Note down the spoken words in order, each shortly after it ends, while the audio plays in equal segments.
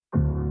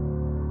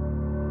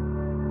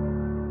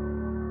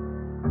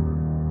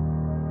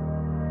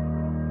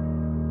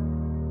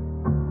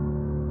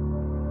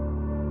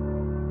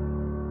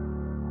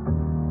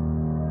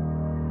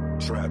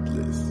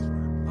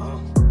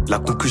La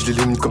concu je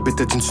l'élimine comme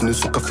bétadine, ce ne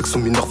sont qu'affections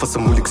mineures face à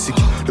mon lexique.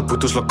 Le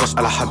poteau je l'encache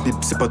à la Habib,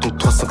 c'est pas ton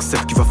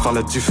 357 qui va faire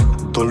la diff.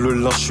 Dans le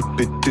linge je suis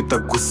pété, ta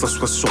gosse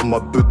s'assoit sur ma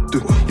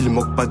beute. Il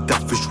manque pas d'air,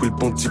 fais jouer le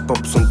bandit, pas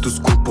besoin de 2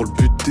 secondes pour le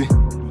buter.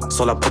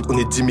 Sur la prod on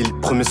est 10 000,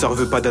 premier sœur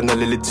veut pas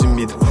d'anal, elle est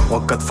timide. En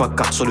 4x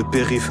carte sur le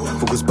périph',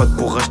 faut que se batte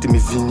pour racheter mes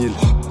vinyles.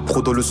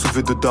 Pro dans le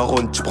soulevé de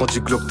Daron, tu prends 10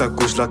 glocks, ta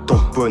gauche la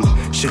tamponne.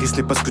 Chérie ce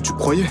n'est pas ce que tu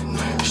croyais,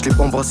 je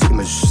l'ai embrassé,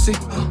 mais je sais.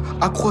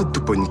 Accro à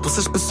tout bonne, pour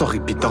ça je peux sans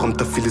répit. Ta rame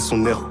t'a filé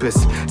son herpès.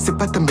 C'est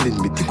pas ta mélène,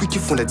 mais tes couilles qui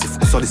font la diff.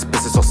 On sort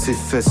l'espèce et sur ses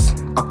fesses.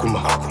 Akuma,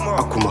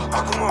 Akuma,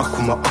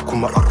 Akuma,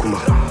 Akuma, Akuma,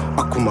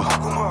 Akuma,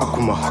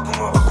 Akuma,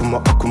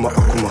 Akuma, Akuma,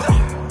 Akuma.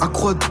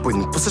 Accro à tout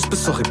bonne, pour ça je peux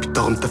sans répit.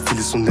 Ta rame t'a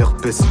filé son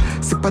herpès.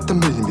 C'est pas ta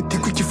mélène, mais tes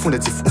couilles qui font la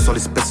diff. On sort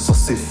l'espèce et sur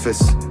ses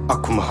fesses.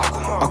 Akuma,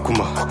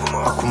 Akuma,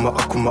 Akuma,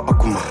 Akuma,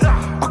 Akuma,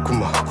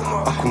 Akuma,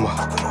 Akuma,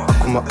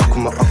 Akuma,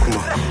 Akuma, Akuma.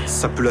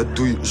 Ça pue la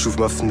douille,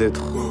 j'ouvre ma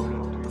fenêtre.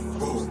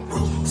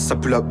 Ça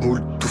pue la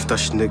moule, touffe ta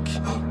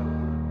schneck.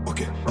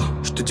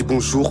 Je te dis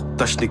bonjour,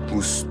 ta schneck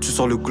mousse. Tu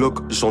sors le Glock,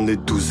 j'en ai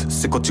 12.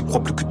 C'est quand tu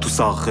crois plus que tout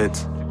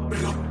s'arrête.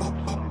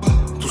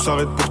 Tout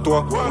s'arrête pour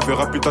toi, on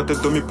verra plus ta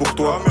tête d'homme pour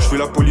toi. Je fais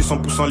la police en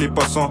poussant les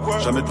passants,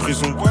 jamais de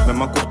prison,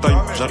 même un court time.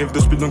 J'arrive de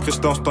speed donc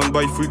rester en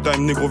stand-by, full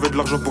time. Négro veut de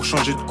l'argent pour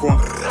changer de coin.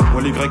 On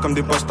les graille comme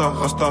des pastas,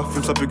 rasta,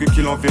 fume ça peut que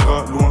qu'il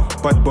enverra loin.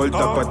 Pas de bol,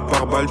 t'as pas de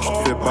pare-balles, tu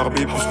te fais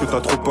barber puisque t'as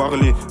trop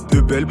parlé.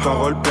 De belles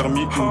paroles,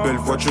 permis, une belle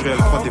voiture et elle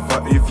fera des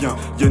va-et-vient.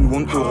 Yen,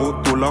 won, euro,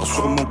 dollar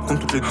sur mon compte,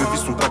 toutes les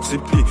devises sont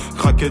acceptées.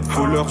 Craquettes,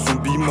 voleurs,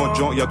 zombies,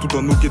 mendiants, y'a tout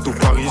dans nos ghettos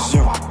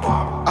parisiens.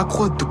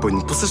 Accro à tout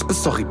bonne, pour ça je peux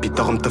sans répit.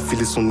 Ta rame t'a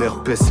filé son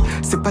herpès.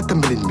 C'est pas ta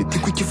mélène, mais tes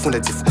couilles qui font la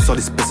diff. On sort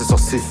l'espèce et sur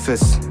ses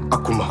fesses.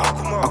 Akuma,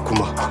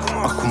 Akuma,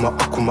 Akuma,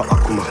 Akuma,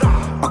 Akuma,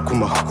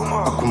 Akuma,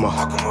 Akuma,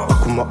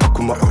 Akuma,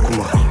 Akuma,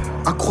 Akuma.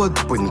 Accro à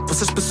tout bonne, pour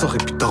ça je peux sans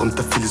répit. Ta rame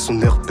t'a filé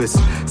son herpès.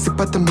 C'est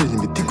pas ta mélène,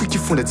 mais tes couilles qui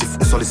font la diff.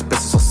 On sort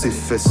l'espèce et sur ses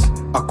fesses.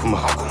 Akuma,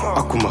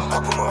 Akuma,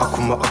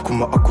 Akuma,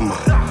 Akuma, Akuma,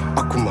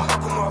 Akuma,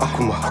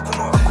 Akuma,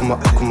 Akuma,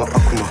 Akuma,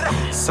 Akuma.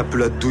 Ça pue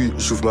la douille,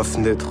 j'ouvre ma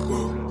fenêtre.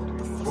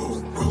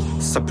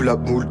 Ça pue la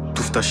moule,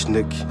 touffe ta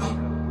schneck.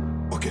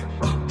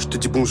 Je te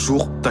dis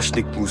bonjour, ta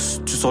schneck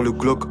mousse. Tu sors le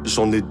Glock,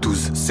 j'en ai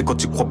 12. C'est quand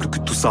tu crois plus que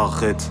tout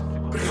s'arrête.